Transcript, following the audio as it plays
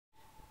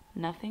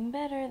Nothing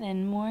better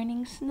than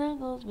morning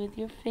snuggles with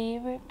your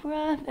favorite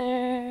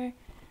brother.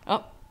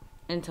 Oh,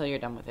 until you're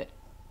done with it.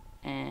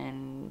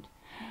 And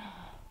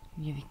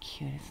you're the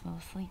cutest little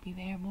sleepy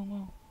bear,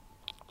 Momo.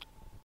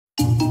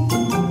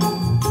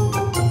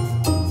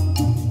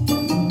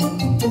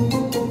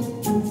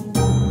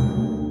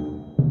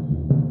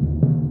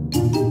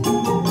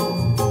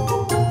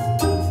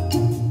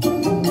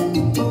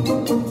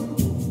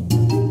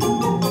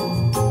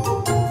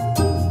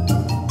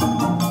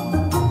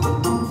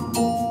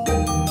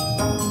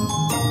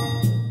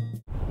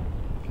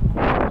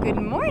 Good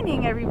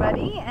morning,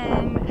 everybody,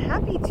 and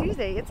happy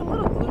Tuesday. It's a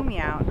little gloomy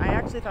out. I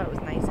actually thought it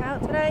was nice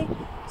out today,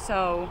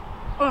 so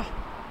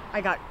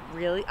I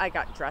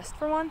got dressed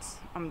for once.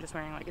 I'm just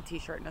wearing like a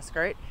t-shirt and a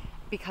skirt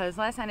because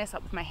last night I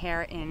slept with my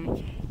hair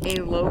in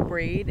a low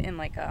braid and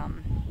like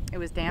it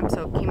was damp,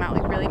 so it came out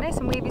like really nice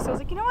and wavy. So I was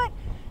like, you know what?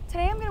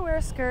 Today I'm gonna wear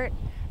a skirt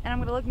and I'm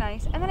gonna look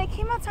nice. And then I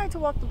came outside to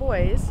walk the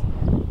boys,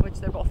 which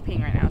they're both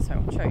peeing right now, so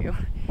I'll show you.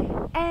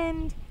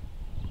 And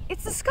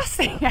it's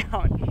disgusting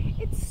out.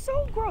 It's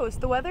so gross.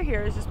 The weather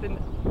here has just been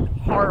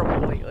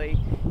horrible lately.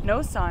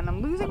 No sun.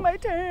 I'm losing my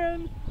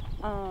tan.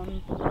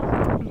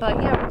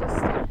 But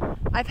yeah,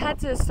 I've had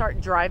to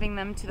start driving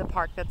them to the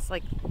park that's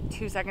like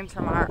 2 seconds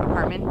from our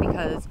apartment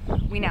because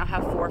we now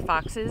have 4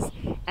 foxes,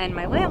 and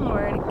my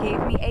landlord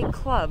gave me a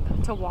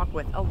club to walk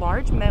with, a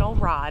large metal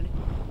rod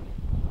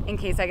in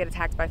case I get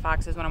attacked by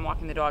foxes when I'm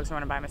walking the dogs or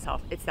when I'm by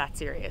myself. It's that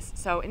serious.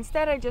 So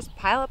instead I just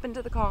pile up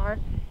into the car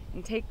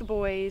and take the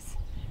boys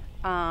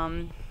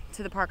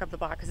to the park up the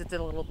block because it's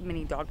a little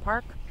mini dog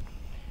park.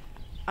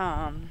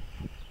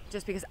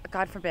 Just because,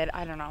 God forbid,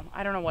 I don't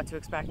know what to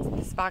expect.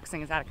 This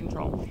foxing is out of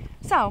control.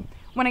 So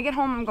when I get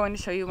home, I'm going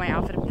to show you my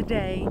outfit of the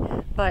day,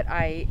 but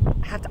I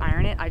have to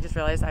iron it. I just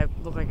realized I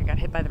look like I got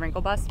hit by the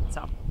wrinkle bus,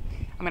 so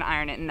I'm gonna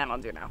iron it and then I'll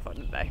do an outfit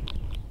of the day.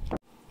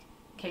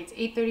 Okay, it's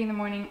 8:30 in the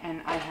morning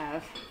and I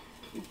have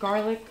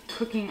garlic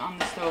cooking on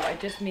the stove. I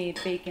just made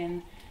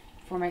bacon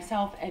for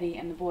myself, Eddie,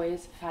 and the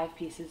boys, 5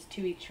 pieces,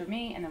 2 each for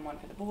me, and then 1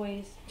 for the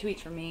boys. 2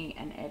 each for me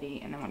and Eddie,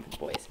 and then 1 for the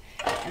boys.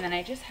 And then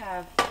I just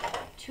have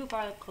 2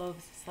 garlic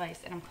cloves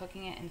sliced, and I'm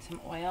cooking it in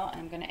some oil, and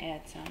I'm gonna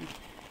add some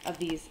of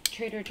these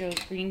Trader Joe's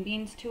green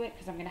beans to it,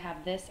 because I'm gonna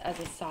have this as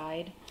a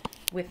side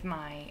with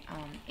my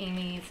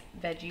Amy's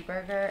veggie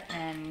burger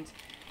and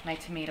my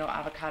tomato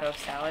avocado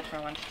salad for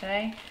lunch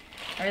today.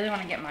 I really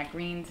wanna get my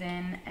greens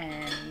in,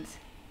 and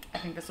I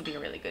think this will be a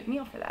really good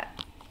meal for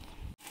that.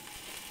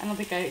 I don't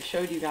think I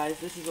showed you guys,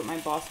 this is what my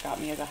boss got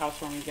me as a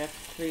housewarming gift.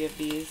 3 of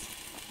these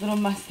little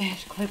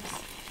mustache clips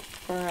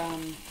for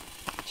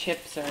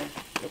chips, or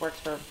it works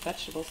for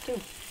vegetables too.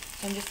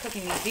 So I'm just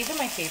cooking these. These are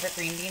my favorite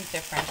green beans.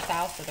 They're French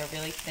style, so they're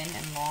really thin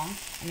and long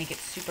and they get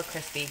super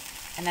crispy.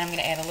 And then I'm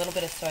gonna add a little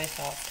bit of soy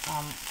sauce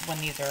when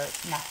these are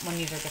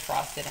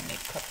defrosted and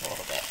they've cooked a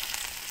little bit.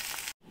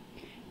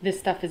 This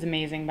stuff is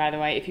amazing, by the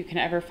way. If you can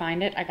ever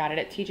find it, I got it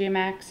at TJ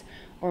Maxx,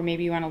 or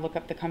maybe you wanna look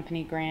up the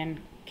company Grand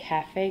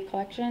Cafe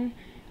collection.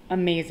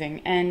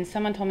 Amazing. And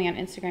someone told me on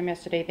Instagram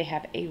yesterday they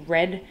have a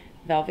red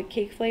velvet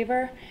cake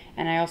flavor,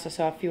 and I also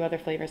saw a few other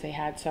flavors they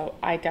had, so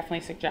I definitely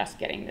suggest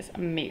getting this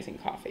amazing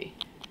coffee.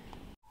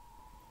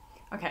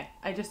 Okay,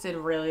 I just did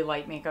really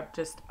light makeup,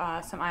 just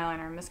some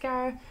eyeliner and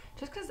mascara,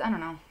 just because, I don't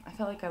know, I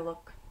felt like I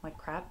look like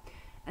crap.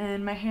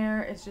 And my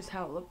hair is just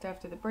how it looked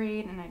after the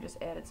braid, and I just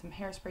added some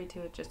hairspray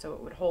to it just so it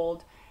would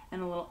hold,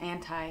 and a little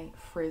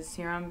anti-frizz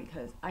serum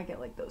because I get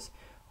like those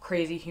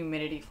crazy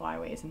humidity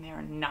flyaways and they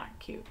are not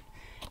cute.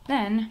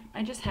 Then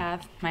I just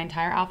have, my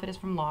entire outfit is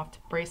from Loft,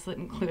 bracelet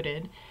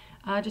included,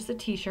 just a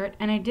t-shirt,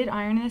 and I did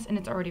iron this and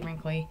it's already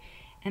wrinkly.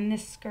 And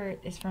this skirt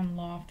is from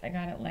Loft, I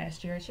got it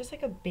last year. It's just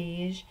like a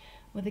beige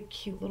with a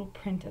cute little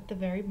print at the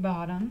very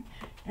bottom.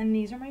 And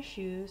these are my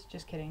shoes,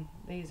 just kidding,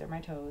 these are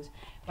my toes.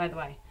 By the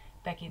way,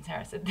 Becky and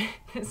Sarah said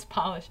this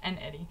polish, and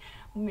Eddie,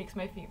 makes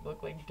my feet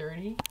look like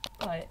dirty,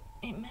 but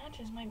it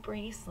matches my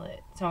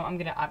bracelet. So I'm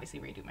gonna obviously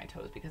redo my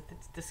toes because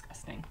it's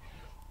disgusting.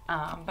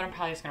 But I'm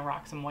probably just gonna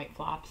rock some white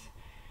flops.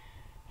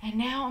 And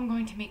now I'm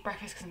going to make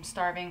breakfast because I'm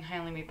starving. I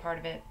only made part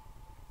of it.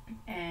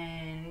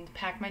 And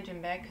pack my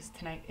gym bag because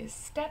tonight is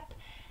step.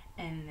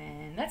 And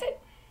then that's it.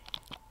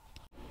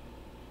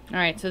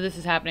 Alright, so this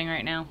is happening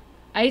right now.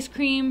 Ice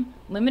cream,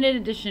 limited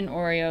edition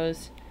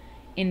Oreos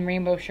in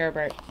rainbow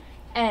sherbet.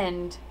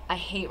 And I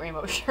hate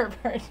rainbow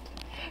sherbet.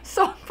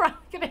 So I'm probably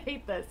going to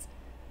hate this.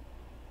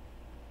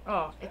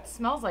 Oh, it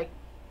smells like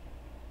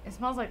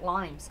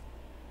limes.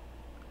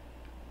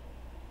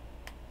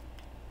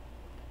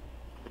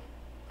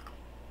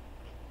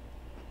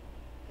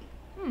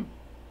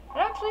 It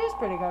actually is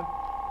pretty good.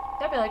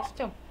 Debbie likes it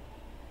too.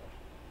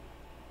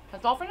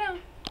 That's all for now.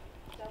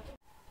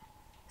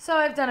 So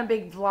I've done a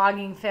big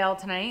vlogging fail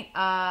tonight.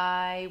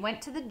 I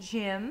went to the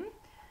gym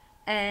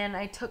and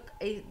I took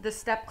the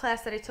step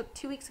class that I took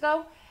 2 weeks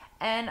ago,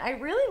 and I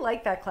really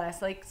liked that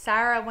class. Like,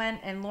 Sarah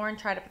went and Lauren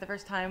tried it for the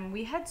first time.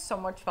 We had so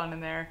much fun in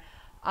there.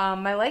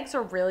 My legs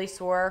are really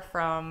sore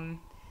from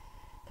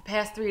the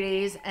past 3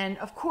 days, and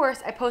of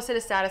course I posted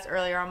a status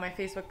earlier on my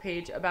Facebook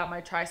page about my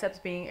triceps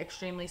being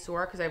extremely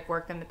sore because I've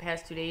worked them the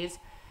past 2 days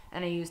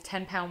and I used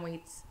 10-pound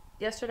weights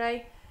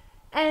yesterday,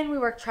 and we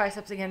worked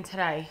triceps again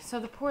today. So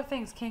the poor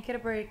things can't get a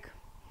break.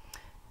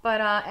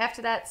 But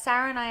after that,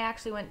 Sarah and I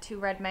actually went to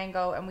Red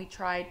Mango and we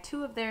tried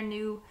 2 of their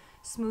new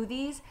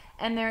smoothies,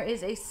 and there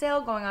is a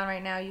sale going on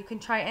right now. You can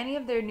try any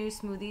of their new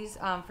smoothies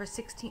for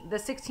the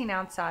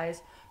 16-ounce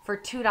size for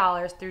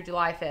 $2 through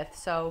July 5th.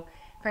 So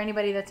for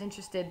anybody that's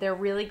interested, they're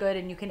really good,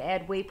 and you can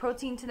add whey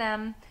protein to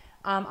them.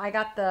 I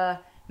got the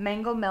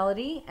Mango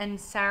Melody, and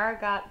Sarah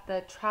got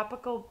the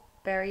Tropical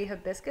Berry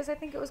Hibiscus, I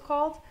think it was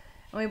called.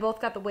 And we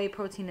both got the whey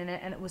protein in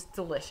it, and it was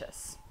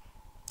delicious.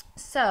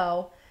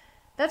 So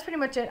that's pretty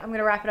much it. I'm going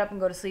to wrap it up and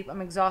go to sleep.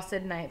 I'm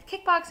exhausted, and I have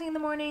kickboxing in the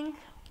morning.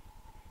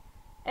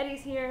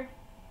 Eddie's here.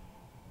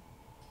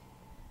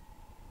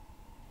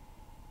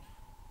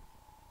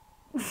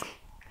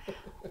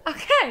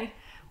 Okay,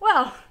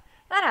 well,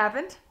 that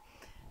happened.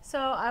 So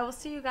I will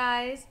see you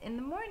guys in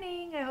the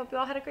morning. I hope you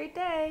all had a great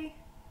day.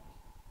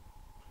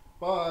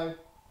 Bye.